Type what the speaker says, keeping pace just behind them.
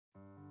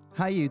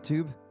Hi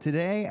YouTube.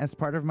 Today, as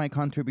part of my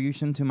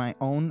contribution to my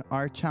own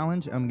art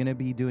challenge, I'm going to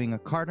be doing a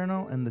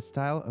cardinal in the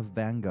style of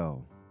Van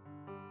Gogh.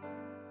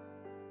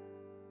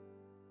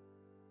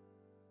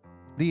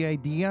 The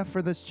idea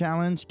for this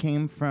challenge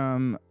came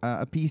from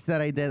a piece that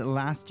I did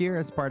last year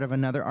as part of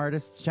another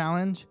artist's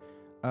challenge.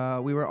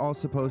 We were all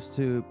supposed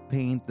to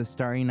paint the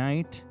Starry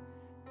Night,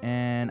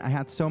 and I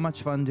had so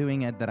much fun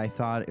doing it that I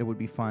thought it would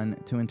be fun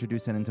to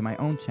introduce it into my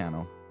own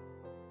channel.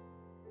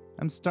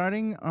 I'm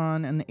starting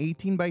on an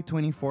 18 by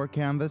 24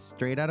 canvas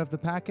straight out of the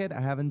packet.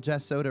 I haven't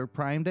gessoed or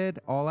primed it.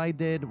 All I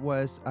did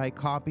was I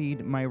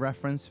copied my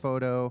reference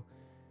photo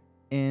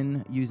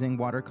in using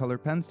watercolor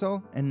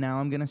pencil, and now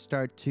I'm gonna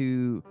start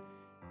to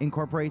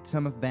incorporate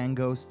some of Van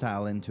Gogh's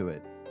style into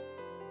it.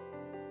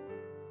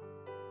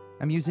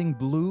 I'm using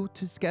blue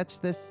to sketch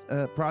this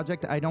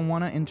project. I don't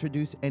want to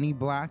introduce any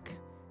black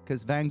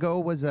because Van Gogh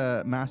was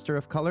a master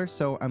of color,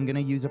 so I'm gonna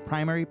use a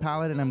primary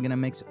palette and I'm gonna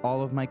mix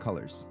all of my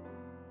colors.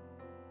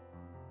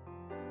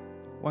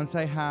 Once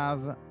I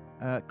have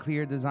a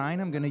clear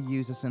design, I'm going to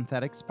use a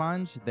synthetic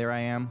sponge. There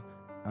I am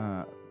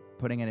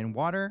putting it in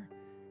water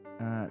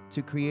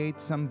to create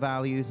some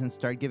values and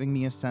start giving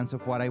me a sense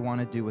of what I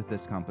want to do with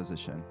this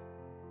composition.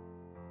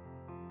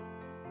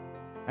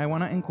 I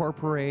want to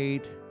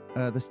incorporate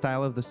the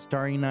style of the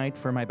Starry Night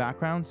for my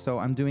background, so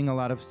I'm doing a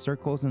lot of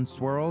circles and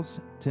swirls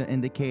to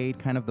indicate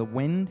kind of the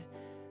wind.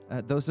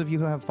 Those of you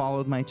who have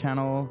followed my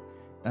channel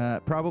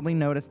probably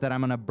noticed that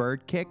I'm on a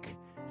bird kick.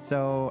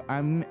 So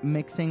I'm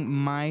mixing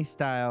my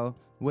style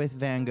with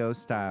Van Gogh's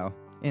style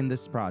in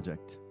this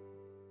project.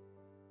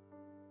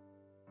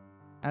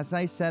 As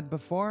I said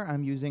before,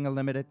 I'm using a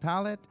limited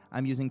palette.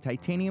 I'm using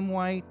titanium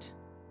white,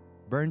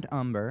 burnt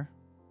umber,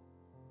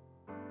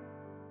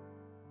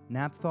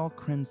 Naphthol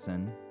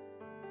Crimson,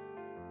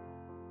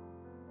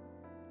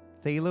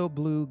 Phtalo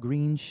blue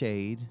green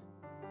shade,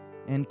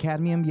 and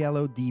cadmium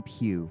yellow deep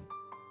hue.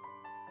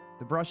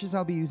 The brushes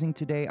I'll be using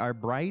today are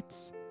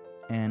brights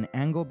and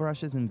angle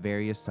brushes in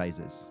various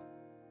sizes.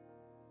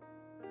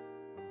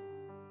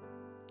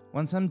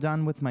 Once I'm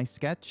done with my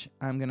sketch,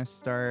 I'm gonna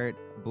start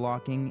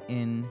blocking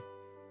in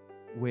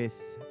with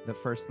the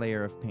first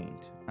layer of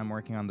paint. I'm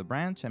working on the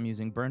branch. I'm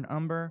using burnt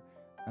umber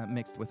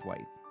mixed with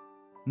white.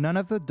 None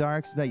of the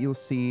darks that you'll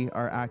see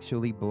are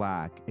actually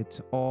black. It's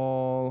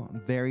all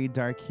very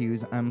dark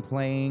hues. I'm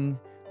playing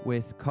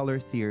with color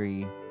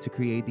theory to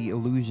create the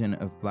illusion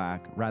of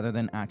black rather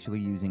than actually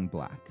using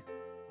black.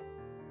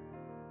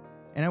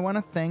 And I want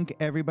to thank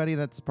everybody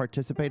that's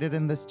participated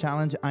in this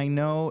challenge. I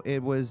know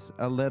it was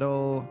a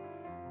little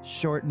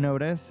short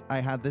notice. I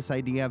had this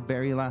idea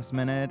very last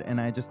minute and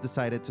I just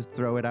decided to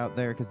throw it out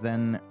there because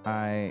then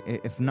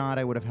if not,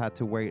 I would have had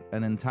to wait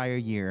an entire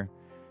year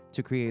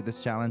to create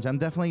this challenge. I'm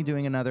definitely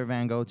doing another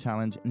Van Gogh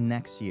challenge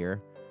next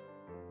year.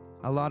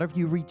 A lot of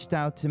you reached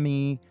out to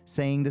me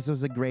saying this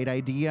was a great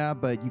idea,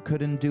 but you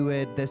couldn't do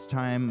it this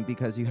time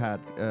because you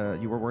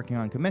were working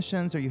on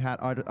commissions or you had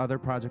other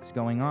projects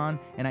going on,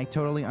 and I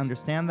totally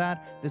understand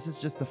that. This is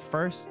just the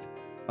first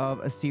of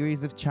a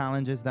series of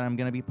challenges that I'm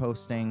going to be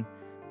posting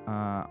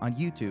on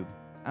YouTube.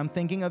 I'm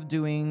thinking of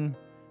doing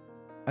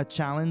a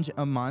challenge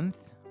a month.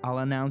 I'll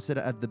announce it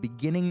at the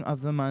beginning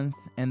of the month,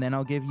 and then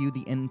I'll give you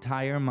the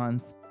entire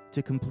month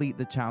to complete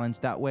the challenge.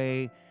 That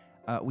way,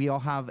 we all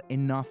have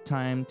enough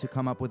time to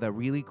come up with a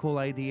really cool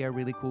idea,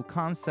 really cool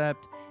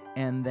concept,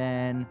 and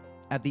then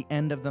at the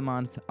end of the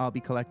month, I'll be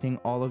collecting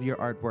all of your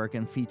artwork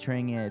and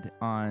featuring it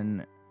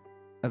on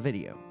a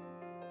video.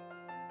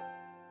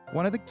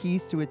 One of the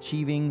keys to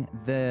achieving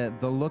the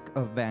look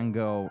of Van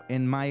Gogh,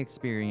 in my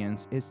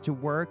experience, is to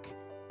work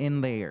in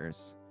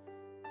layers.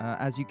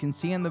 As you can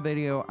see in the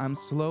video, I'm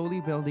slowly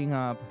building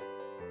up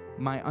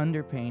my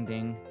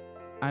underpainting.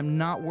 I'm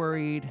not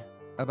worried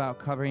about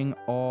covering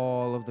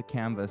all of the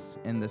canvas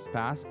in this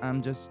pass.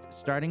 I'm just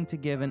starting to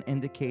give an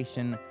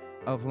indication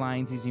of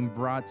lines using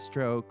broad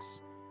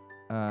strokes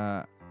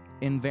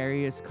in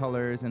various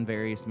colors and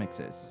various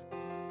mixes.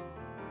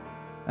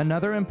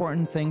 Another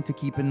important thing to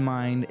keep in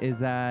mind is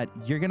that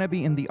you're gonna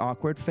be in the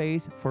awkward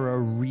phase for a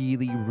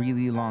really,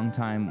 really long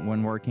time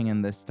when working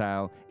in this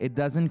style. It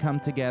doesn't come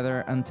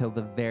together until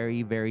the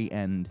very, very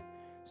end.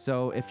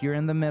 So if you're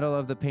in the middle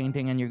of the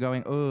painting and you're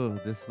going, oh,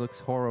 this looks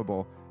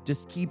horrible,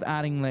 just keep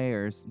adding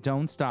layers.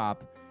 Don't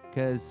stop,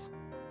 because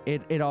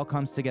it all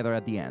comes together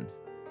at the end.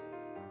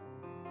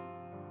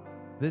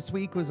 This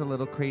week was a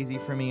little crazy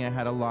for me. I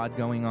had a lot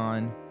going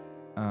on.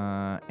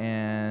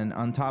 And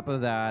on top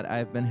of that,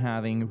 I've been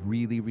having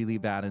really, really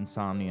bad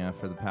insomnia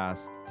for the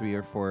past 3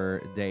 or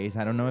 4 days.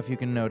 I don't know if you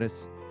can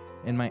notice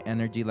in my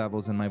energy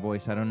levels and my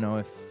voice. I don't know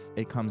if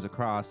it comes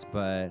across,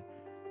 but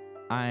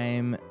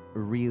I'm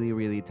really,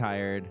 really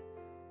tired.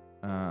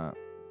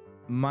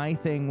 My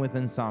thing with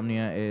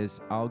insomnia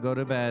is I'll go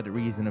to bed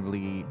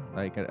reasonably,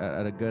 like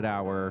at a good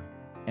hour,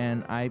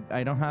 and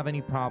I don't have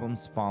any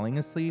problems falling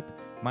asleep.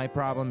 My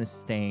problem is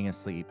staying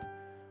asleep.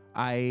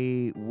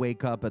 I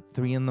wake up at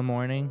 3 in the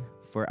morning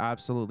for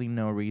absolutely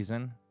no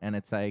reason, and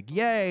it's like,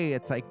 yay,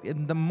 it's like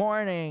in the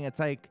morning, it's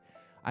like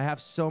I have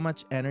so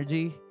much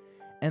energy,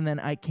 and then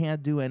I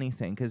can't do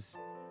anything because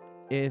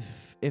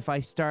if I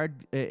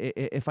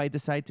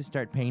decide to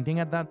start painting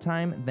at that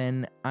time,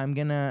 then I'm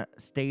gonna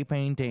stay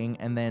painting,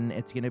 and then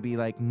it's gonna be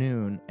like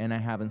noon and I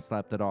haven't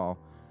slept at all.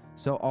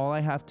 So all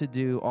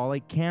I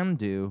can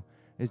do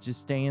is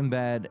just stay in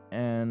bed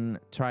and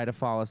try to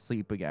fall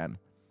asleep again.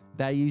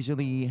 That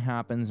usually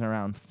happens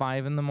around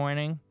 5 in the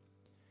morning.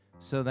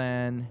 So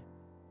then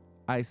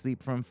I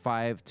sleep from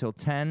 5 till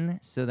 10.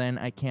 So then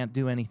I can't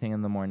do anything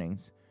in the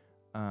mornings.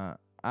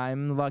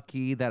 I'm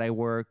lucky that I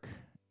work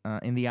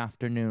in the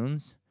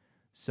afternoons,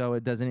 so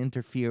it doesn't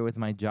interfere with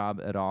my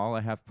job at all.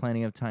 I have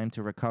plenty of time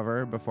to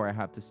recover before I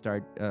have to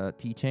start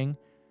teaching.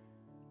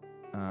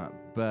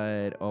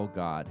 But oh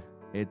God,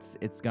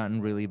 it's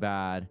gotten really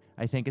bad.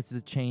 I think it's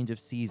the change of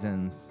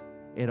seasons.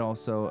 It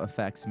also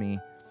affects me.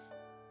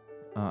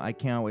 I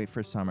can't wait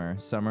for summer.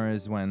 Summer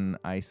is when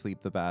I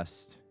sleep the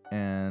best.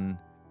 And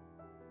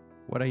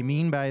what I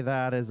mean by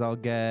that is I'll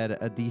get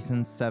a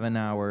decent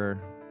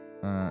 7-hour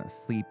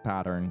sleep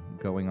pattern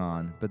going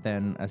on. But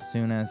then as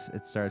soon as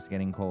it starts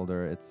getting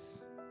colder,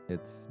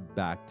 it's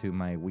back to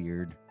my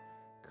weird,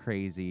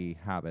 crazy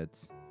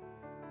habits.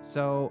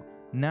 So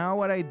now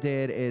what I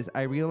did is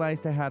I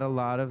realized I had a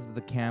lot of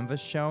the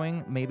canvas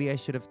showing. Maybe I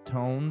should have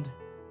toned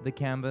the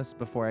canvas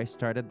before I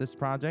started this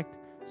project.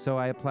 So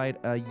I applied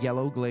a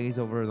yellow glaze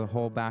over the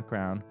whole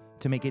background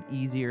to make it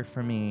easier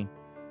for me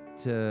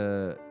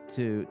to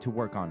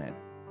work on it.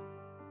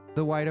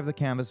 The white of the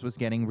canvas was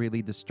getting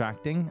really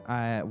distracting.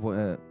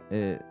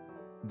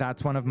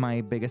 That's one of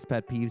my biggest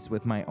pet peeves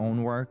with my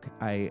own work.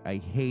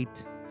 I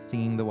hate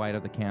seeing the white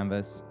of the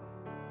canvas.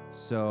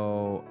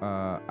 So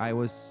I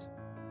was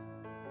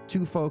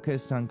too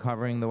focused on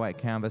covering the white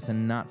canvas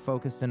and not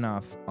focused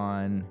enough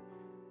on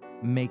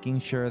making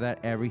sure that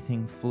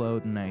everything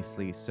flowed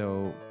nicely.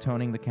 So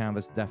toning the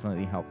canvas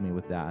definitely helped me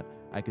with that.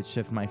 I could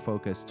shift my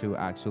focus to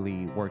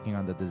actually working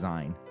on the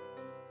design.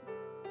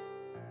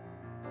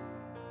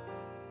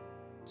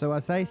 So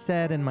as I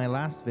said in my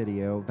last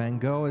video, Van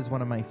Gogh is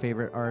one of my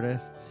favorite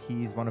artists.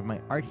 He's one of my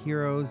art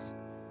heroes.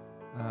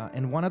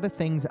 And one of the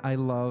things I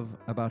love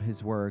about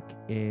his work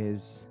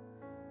is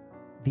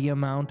the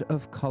amount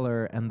of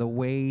color and the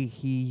way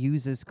he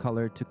uses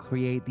color to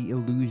create the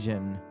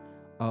illusion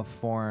of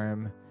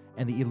form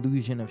and the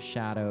illusion of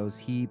shadows.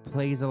 He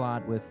plays a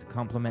lot with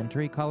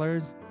complementary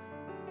colors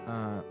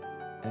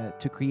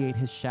to create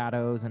his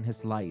shadows and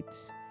his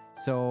lights.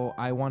 So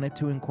I wanted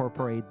to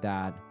incorporate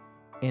that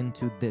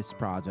into this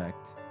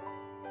project.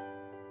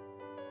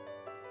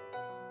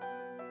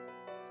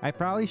 I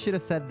probably should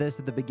have said this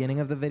at the beginning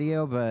of the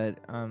video, but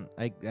I'm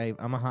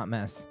a hot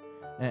mess.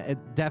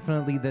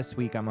 Definitely this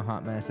week I'm a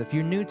hot mess. If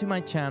you're new to my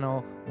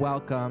channel,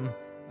 welcome.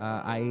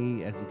 As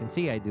you can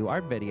see, I do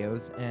art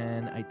videos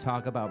and I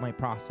talk about my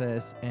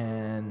process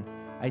and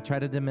I try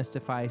to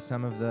demystify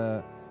some of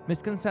the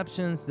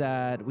misconceptions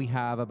that we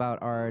have about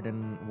art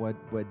and what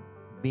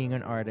being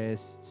an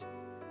artist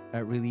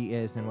really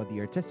is and what the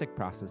artistic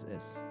process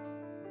is.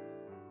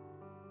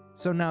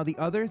 So now the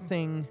other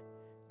thing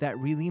that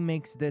really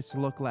makes this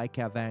look like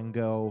a Van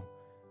Gogh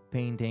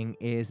painting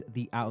is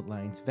the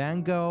outlines.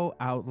 Van Gogh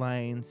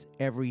outlines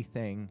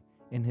everything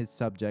in his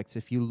subjects.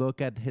 If you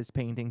look at his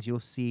paintings, you'll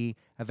see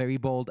a very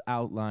bold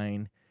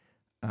outline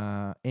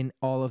in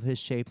all of his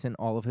shapes and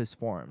all of his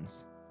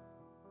forms.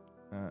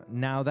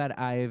 Now that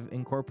I've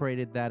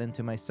incorporated that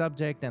into my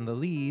subject and the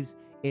leaves,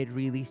 it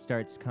really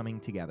starts coming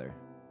together.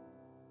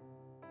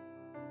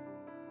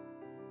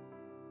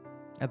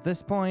 At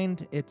this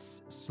point,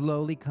 it's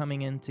slowly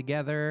coming in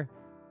together.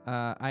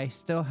 I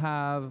still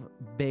have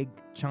big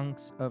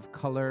chunks of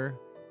color,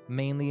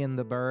 mainly in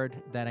the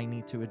bird, that I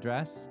need to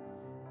address.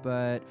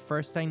 But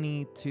first I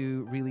need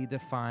to really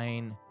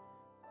define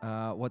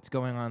what's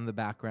going on in the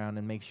background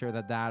and make sure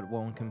that that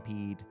won't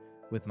compete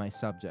with my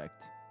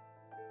subject.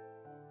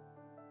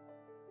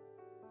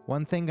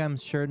 One thing I'm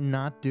sure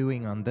not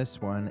doing on this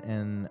one,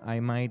 and I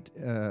might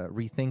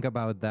rethink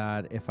about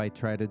that if I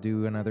try to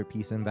do another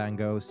piece in Van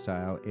Gogh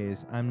style,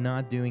 is I'm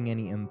not doing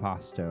any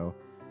impasto.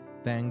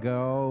 Van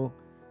Gogh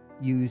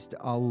used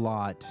a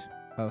lot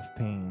of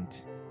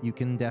paint. You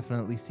can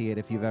definitely see it.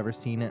 If you've ever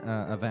seen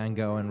a Van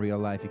Gogh in real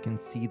life, you can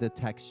see the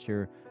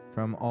texture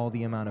from all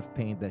the amount of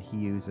paint that he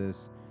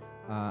uses.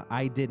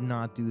 I did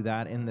not do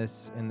that in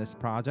this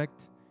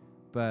project,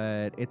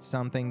 but it's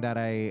something that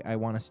I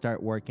want to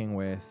start working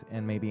with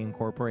and maybe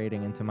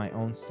incorporating into my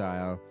own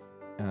style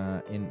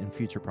in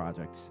future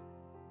projects.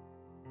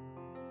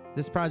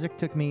 This project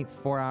took me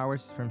 4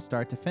 hours from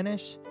start to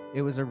finish.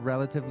 It was a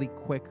relatively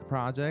quick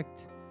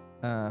project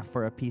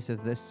for a piece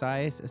of this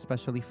size,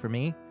 especially for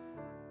me.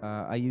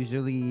 I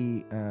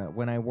usually,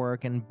 when I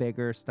work in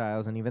bigger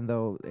styles, and even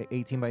though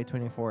 18 by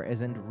 24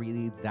 isn't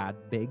really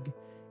that big,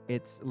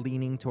 it's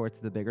leaning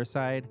towards the bigger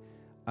side.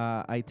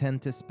 I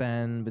tend to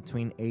spend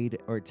between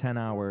 8 or 10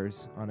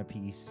 hours on a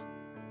piece.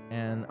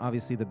 And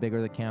obviously the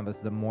bigger the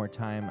canvas, the more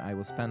time I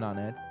will spend on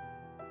it.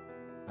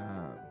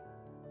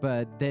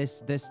 But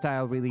this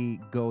style really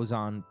goes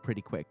on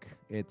pretty quick.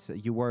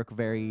 You work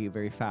very,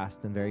 very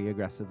fast and very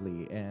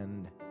aggressively,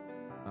 and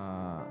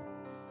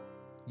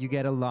you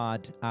get a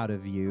lot out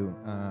of you.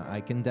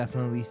 I can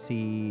definitely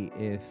see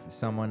if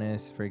someone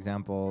is, for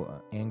example,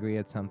 angry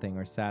at something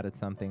or sad at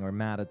something or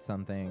mad at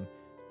something.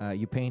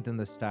 You paint in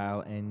the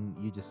style and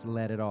you just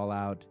let it all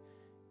out.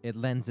 It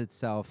lends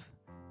itself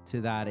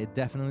to that. It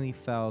definitely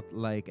felt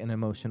like an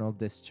emotional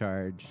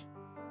discharge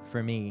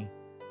for me.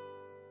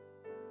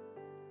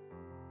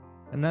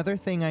 Another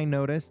thing I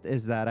noticed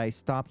is that I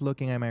stopped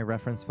looking at my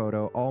reference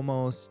photo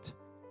almost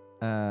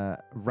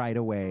right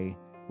away,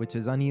 which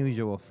is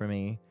unusual for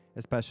me,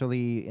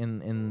 especially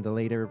in the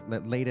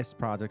latest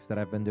projects that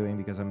I've been doing,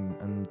 because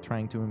I'm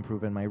trying to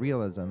improve in my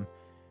realism.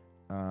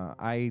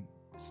 I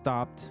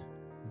stopped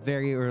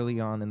very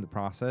early on in the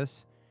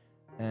process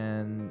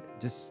and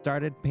just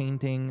started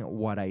painting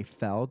what I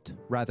felt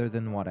rather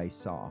than what I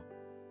saw.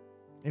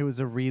 It was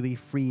a really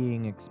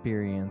freeing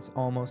experience,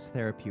 almost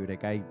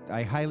therapeutic.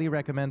 I highly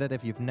recommend it.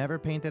 If you've never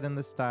painted in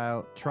this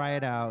style, try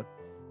it out.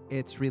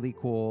 It's really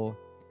cool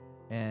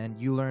and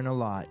you learn a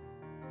lot.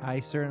 I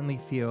certainly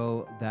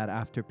feel that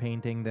after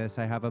painting this,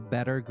 I have a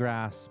better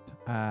grasp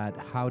at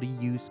how to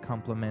use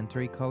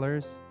complementary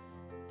colors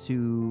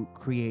to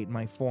create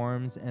my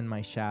forms and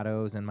my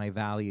shadows and my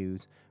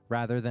values,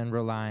 rather than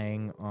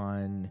relying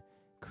on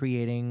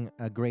creating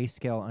a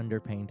grayscale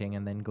underpainting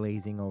and then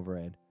glazing over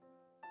it.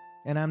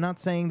 And I'm not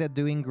saying that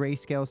doing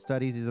grayscale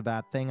studies is a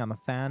bad thing. I'm a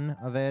fan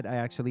of it. I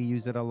actually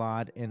use it a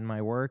lot in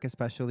my work,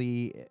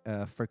 especially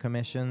for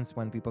commissions.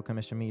 When people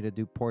commission me to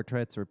do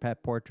portraits or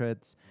pet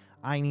portraits,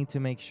 I need to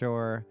make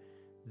sure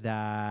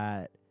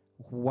that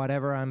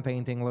whatever I'm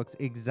painting looks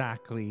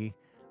exactly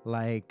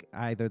like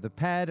either the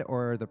pet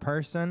or the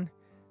person.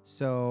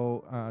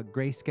 So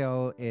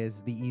grayscale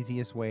is the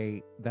easiest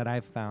way that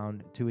I've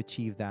found to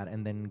achieve that,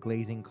 and then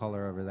glazing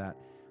color over that.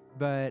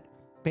 But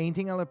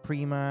painting alla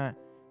prima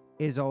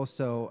is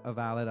also a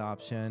valid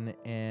option,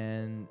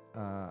 and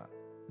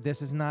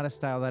this is not a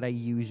style that I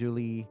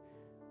usually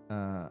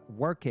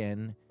work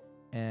in,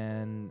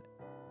 and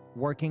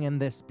working in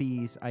this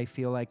piece, I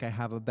feel like I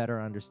have a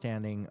better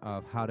understanding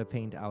of how to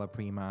paint alla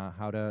prima,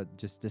 how to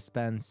just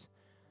dispense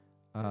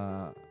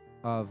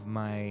of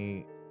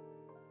my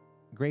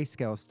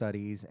grayscale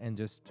studies and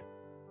just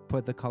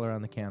put the color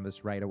on the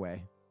canvas right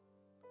away.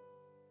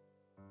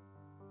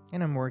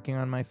 And I'm working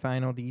on my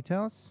final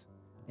details.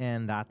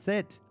 And that's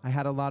it. I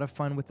had a lot of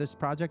fun with this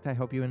project. I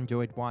hope you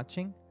enjoyed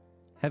watching.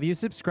 Have you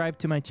subscribed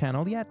to my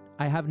channel yet?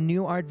 I have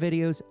new art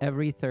videos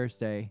every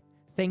Thursday.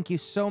 Thank you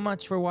so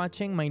much for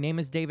watching. My name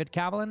is David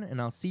Cavallin, and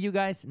I'll see you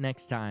guys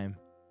next time.